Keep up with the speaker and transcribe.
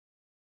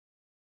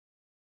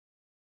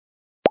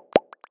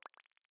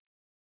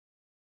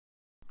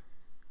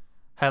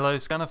Hello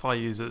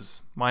SCANIFY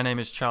users, my name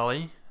is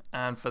Charlie,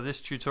 and for this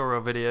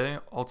tutorial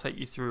video I'll take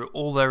you through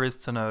all there is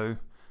to know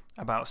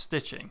about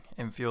stitching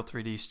in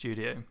Fuel3D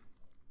Studio.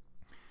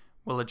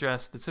 We'll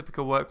address the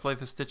typical workflow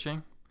for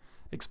stitching,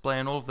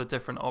 explain all of the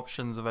different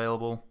options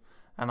available,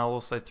 and I'll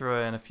also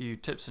throw in a few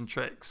tips and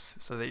tricks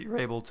so that you're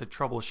able to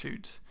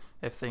troubleshoot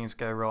if things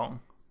go wrong.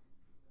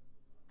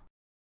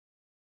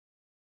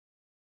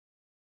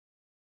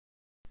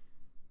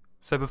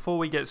 So before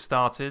we get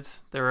started,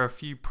 there are a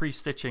few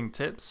pre-stitching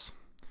tips.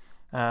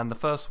 And the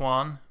first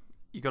one,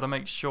 you got to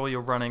make sure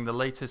you're running the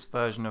latest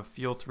version of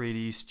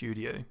Fuel3D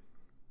Studio.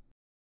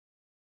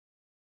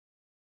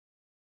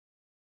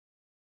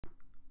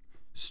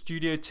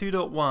 Studio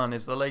 2.1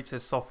 is the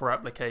latest software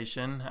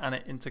application, and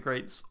it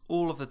integrates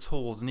all of the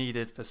tools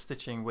needed for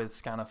stitching with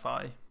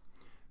SCANIFY.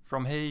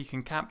 From here you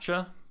can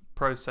capture,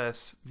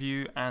 process,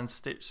 view and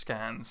stitch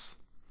scans.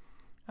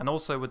 And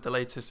also with the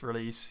latest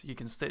release you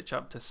can stitch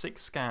up to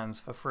 6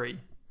 scans for free.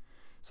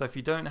 So if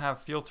you don't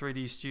have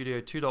Fuel3D Studio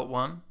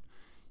 2.1,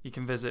 you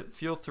can visit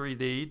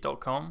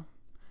fuel3d.com,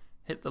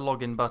 hit the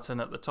login button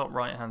at the top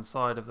right hand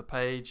side of the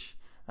page,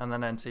 and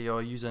then enter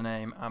your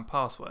username and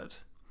password.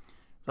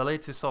 The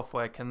latest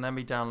software can then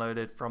be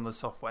downloaded from the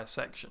software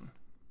section.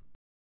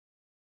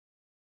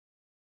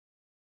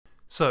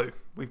 So,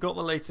 we've got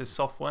the latest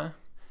software.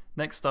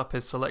 Next up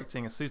is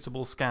selecting a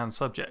suitable scan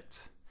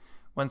subject.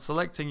 When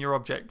selecting your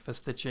object for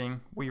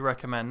stitching, we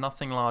recommend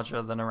nothing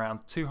larger than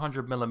around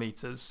 200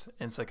 millimeters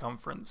in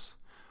circumference.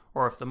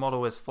 Or if the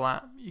model is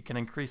flat, you can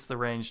increase the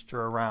range to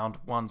around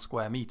 1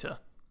 square meter.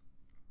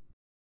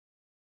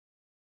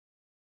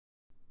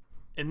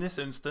 In this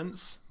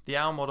instance, the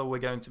owl model we're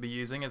going to be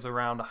using is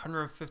around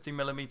 150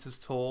 millimeters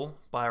tall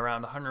by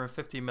around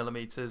 150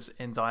 millimeters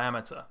in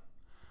diameter.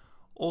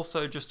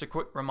 Also, just a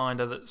quick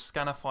reminder that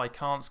SCANIFY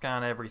can't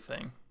scan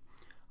everything.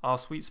 Our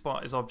sweet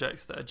spot is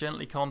objects that are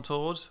gently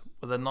contoured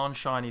with a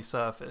non-shiny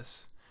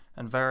surface,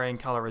 and varying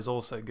color is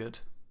also good.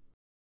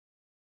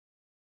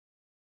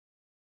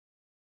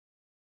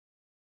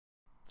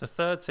 The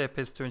third tip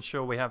is to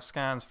ensure we have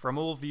scans from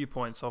all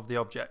viewpoints of the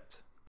object.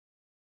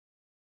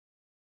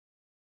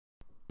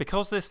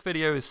 Because this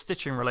video is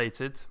stitching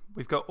related,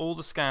 we've got all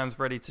the scans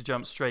ready to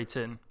jump straight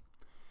in.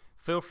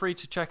 Feel free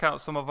to check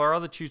out some of our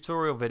other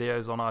tutorial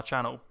videos on our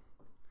channel.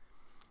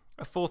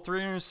 A full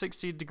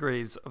 360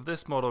 degrees of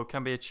this model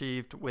can be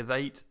achieved with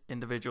 8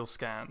 individual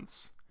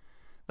scans.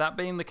 That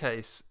being the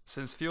case,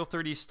 since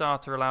Fuel3D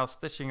Starter allows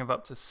stitching of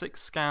up to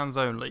 6 scans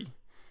only,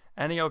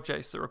 any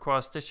objects that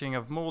require stitching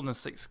of more than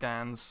 6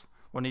 scans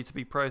will need to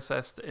be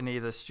processed in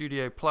either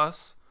Studio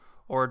Plus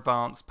or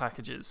Advanced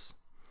packages.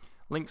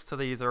 Links to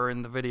these are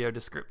in the video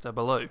descriptor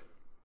below.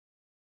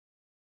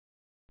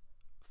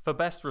 For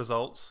best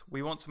results,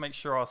 we want to make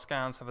sure our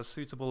scans have a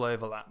suitable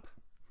overlap.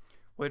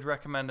 We'd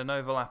recommend an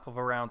overlap of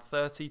around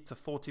 30 to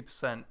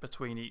 40%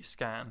 between each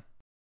scan.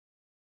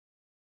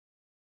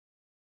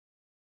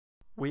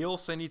 We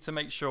also need to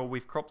make sure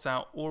we've cropped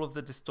out all of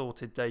the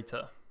distorted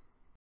data.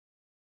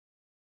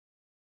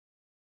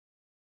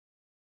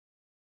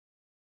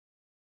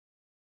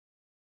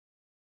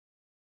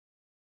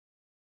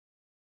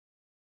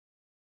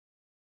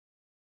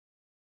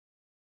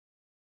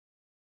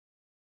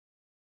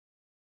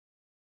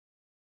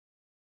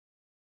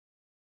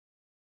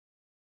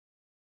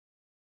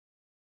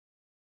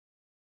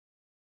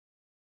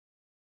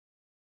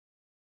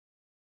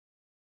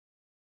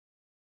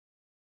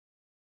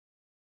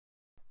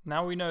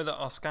 Now we know that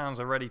our scans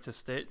are ready to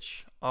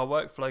stitch, our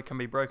workflow can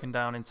be broken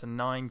down into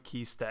 9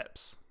 key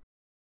steps.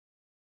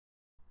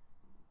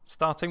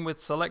 Starting with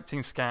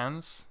selecting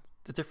scans,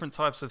 the different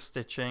types of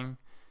stitching,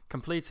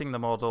 completing the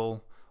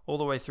model, all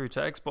the way through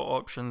to export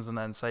options and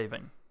then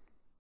saving.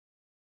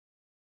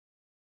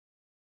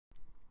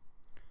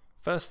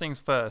 First things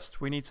first,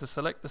 we need to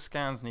select the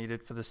scans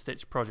needed for the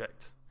stitch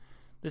project.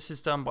 This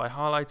is done by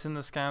highlighting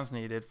the scans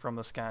needed from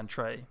the scan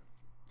tray.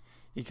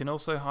 You can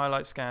also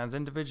highlight scans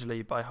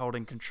individually by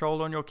holding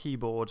Control on your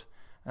keyboard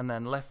and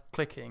then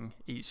left-clicking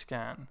each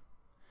scan.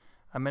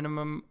 A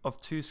minimum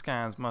of 2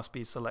 scans must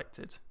be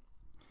selected.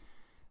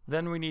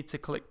 Then we need to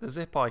click the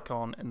zip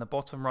icon in the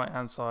bottom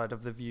right-hand side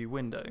of the view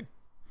window.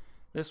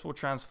 This will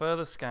transfer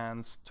the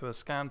scans to a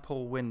scan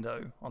pool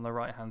window on the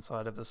right-hand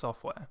side of the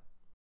software.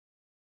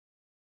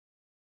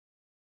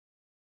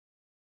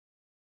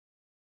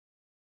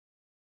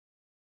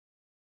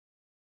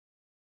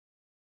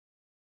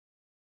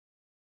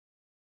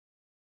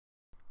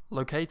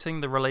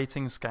 Locating the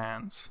relating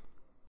scans.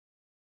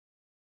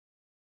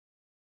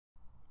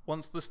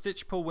 Once the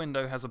stitch pool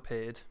window has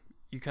appeared,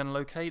 you can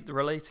locate the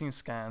relating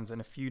scans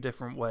in a few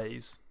different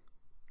ways.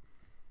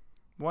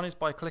 One is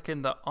by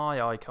clicking the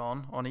eye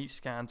icon on each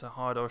scan to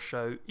hide or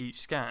show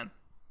each scan.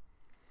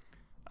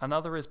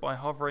 Another is by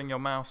hovering your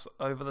mouse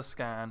over the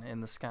scan in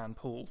the scan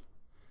pool.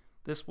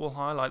 This will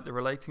highlight the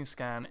relating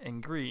scan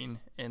in green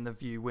in the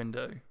view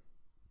window.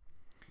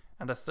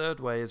 And a third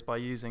way is by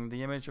using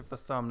the image of the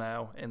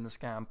thumbnail in the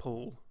scan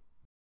pool.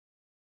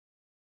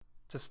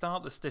 To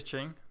start the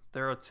stitching,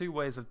 there are 2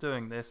 ways of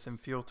doing this in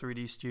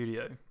Fuel3D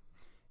Studio,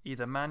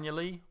 either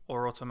manually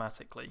or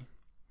automatically.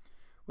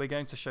 we're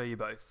going to show you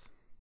both.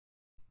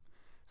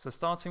 So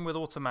starting with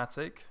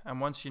automatic, and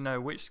once you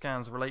know which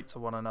scans relate to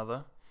one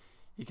another,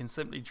 you can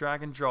simply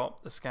drag and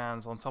drop the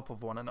scans on top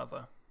of one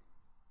another.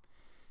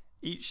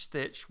 Each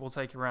stitch will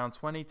take around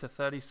 20 to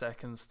 30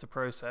 seconds to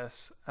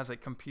process as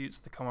it computes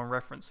the common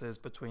references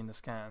between the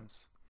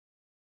scans.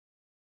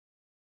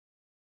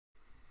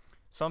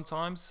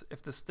 Sometimes,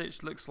 if the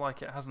stitch looks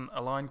like it hasn't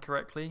aligned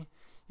correctly,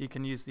 you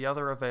can use the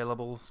other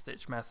available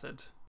stitch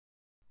method.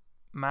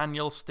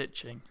 Manual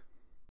stitching.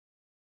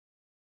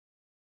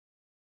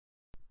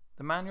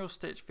 The manual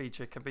stitch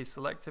feature can be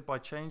selected by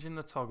changing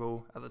the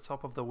toggle at the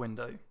top of the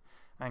window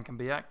and can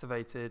be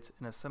activated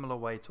in a similar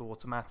way to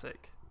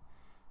automatic.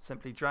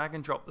 Simply drag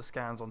and drop the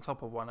scans on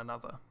top of one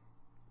another.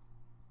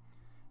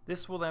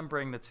 This will then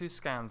bring the two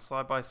scans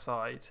side by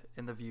side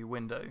in the view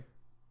window.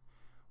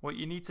 What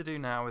you need to do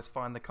now is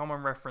find the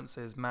common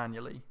references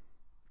manually.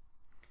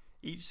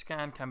 Each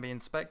scan can be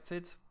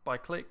inspected by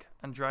click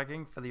and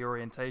dragging for the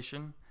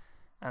orientation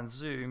and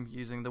zoom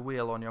using the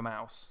wheel on your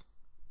mouse.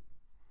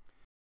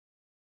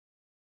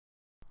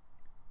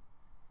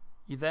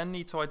 You then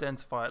need to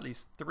identify at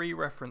least 3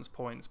 reference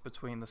points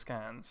between the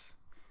scans.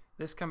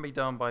 This can be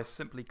done by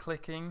simply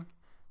clicking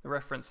the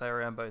reference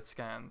area on both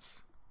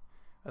scans.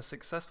 A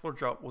successful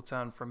drop will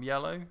turn from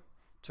yellow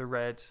to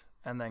red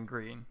and then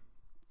green.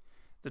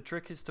 The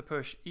trick is to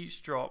push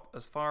each drop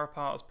as far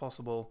apart as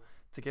possible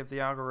to give the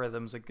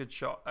algorithms a good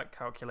shot at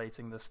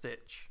calculating the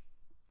stitch.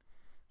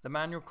 The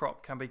manual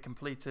crop can be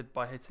completed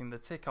by hitting the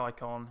tick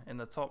icon in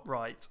the top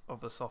right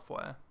of the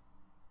software.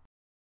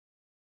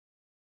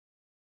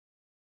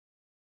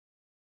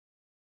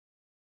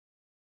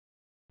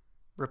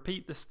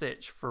 Repeat the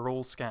stitch for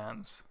all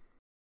scans.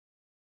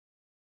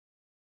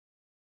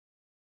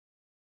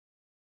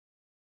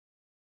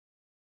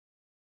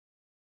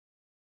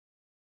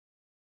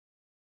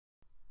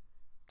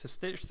 To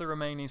stitch the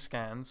remaining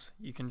scans,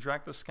 you can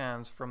drag the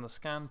scans from the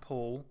scan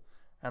pool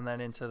and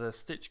then into the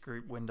stitch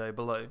group window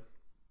below.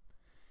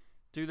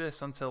 Do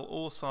this until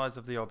all sides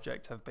of the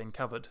object have been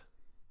covered.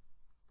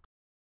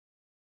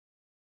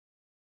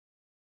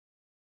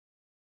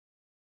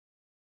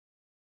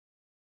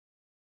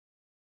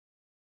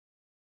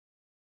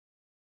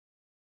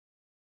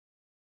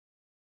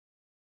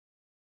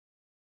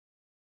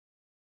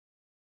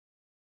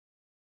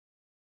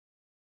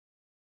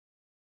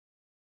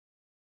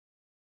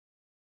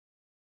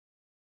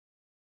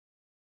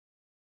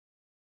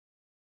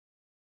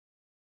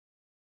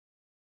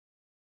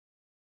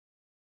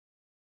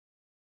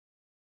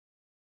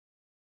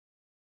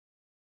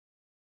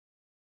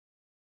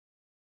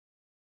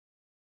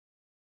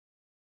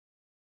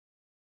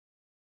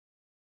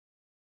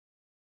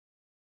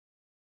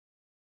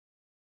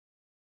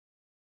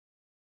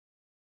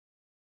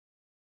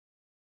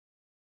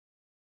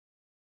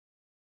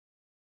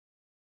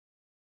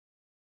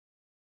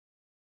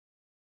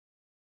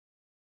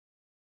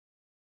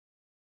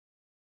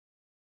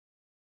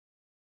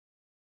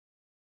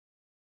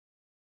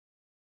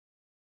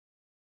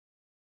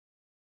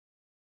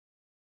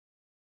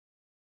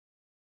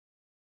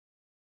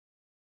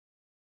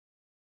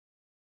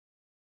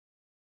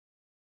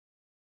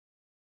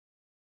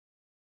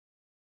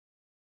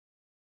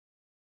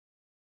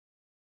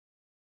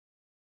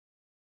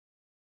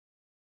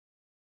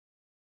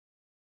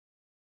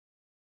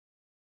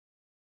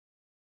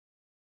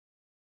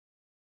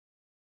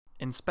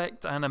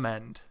 Inspect and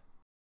amend.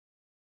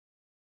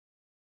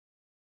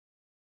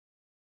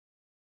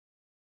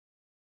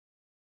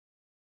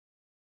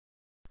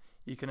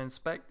 You can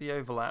inspect the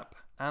overlap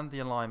and the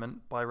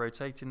alignment by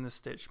rotating the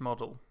stitch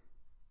model.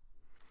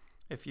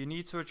 If you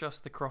need to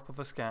adjust the crop of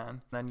a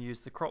scan, then use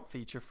the crop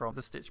feature from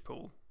the stitch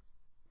pool.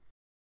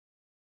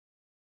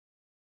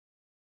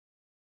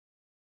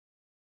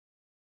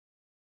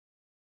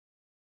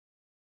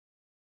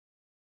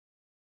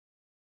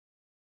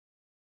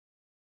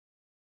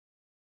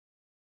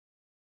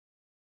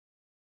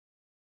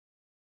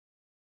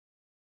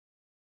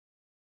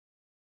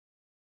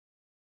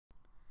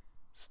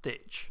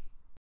 Stitch.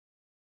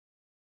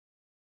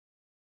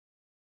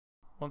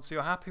 Once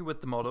you're happy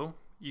with the model,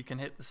 you can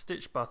hit the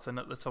stitch button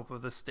at the top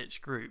of the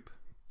stitch group.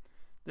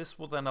 This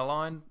will then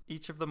align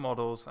each of the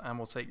models and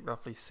will take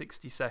roughly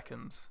 60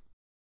 seconds.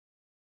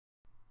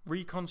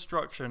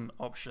 Reconstruction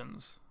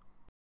options.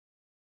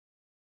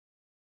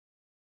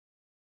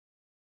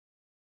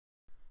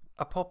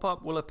 A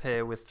pop-up will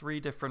appear with 3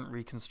 different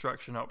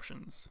reconstruction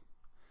options.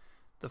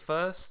 The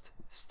first,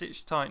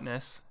 stitch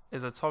tightness,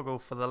 is a toggle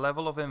for the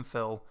level of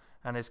infill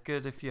and is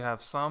good if you have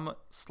some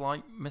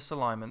slight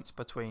misalignments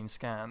between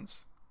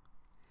scans.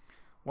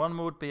 1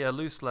 would be a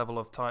loose level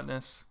of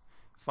tightness,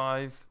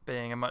 5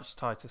 being a much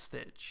tighter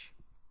stitch.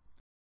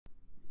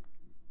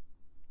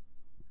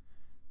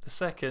 The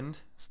second,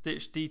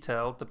 stitch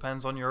detail,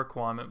 depends on your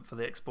requirement for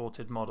the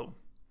exported model.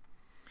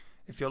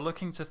 If you're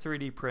looking to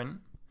 3D print,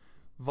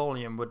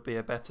 volume would be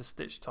a better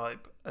stitch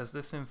type as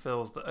this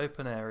infills the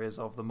open areas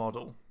of the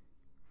model.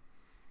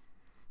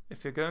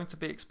 If you're going to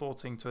be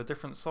exporting to a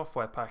different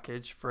software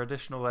package for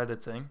additional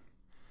editing,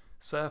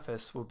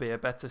 Surface will be a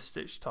better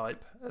stitch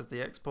type, as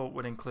the export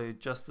would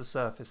include just the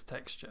surface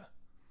texture.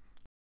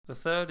 The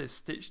third is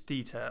stitch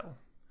detail.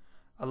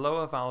 A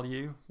lower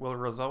value will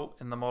result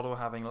in the model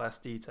having less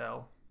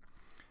detail,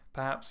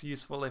 perhaps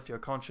useful if you're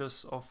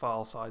conscious of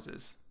file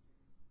sizes.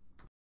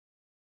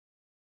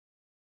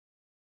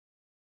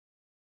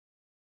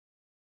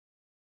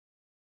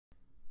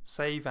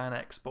 Save and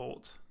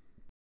export.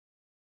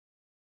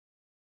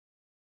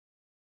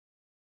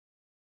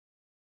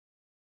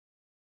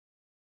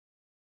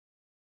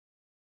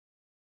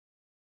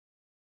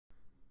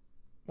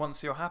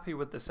 Once you're happy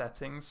with the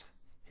settings,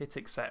 hit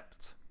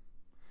accept.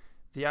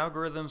 The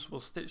algorithms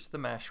will stitch the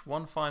mesh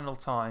one final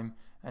time,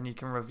 and you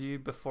can review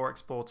before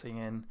exporting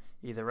in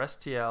either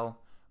STL,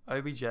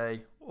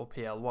 OBJ or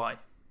PLY.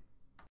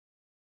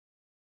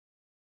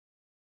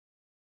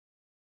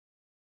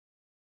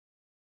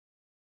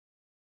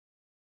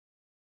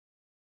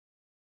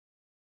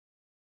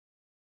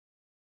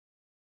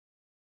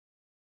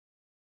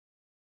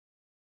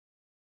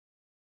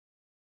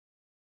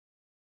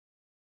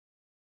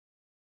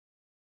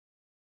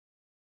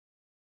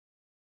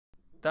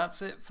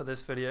 That's it for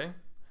this video.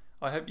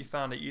 I hope you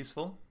found it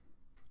useful.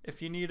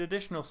 If you need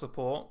additional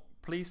support,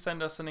 please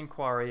send us an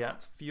inquiry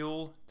at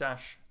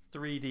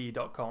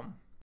fuel-3d.com.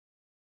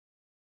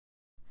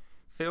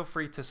 Feel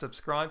free to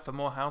subscribe for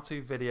more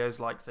how-to videos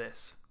like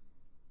this.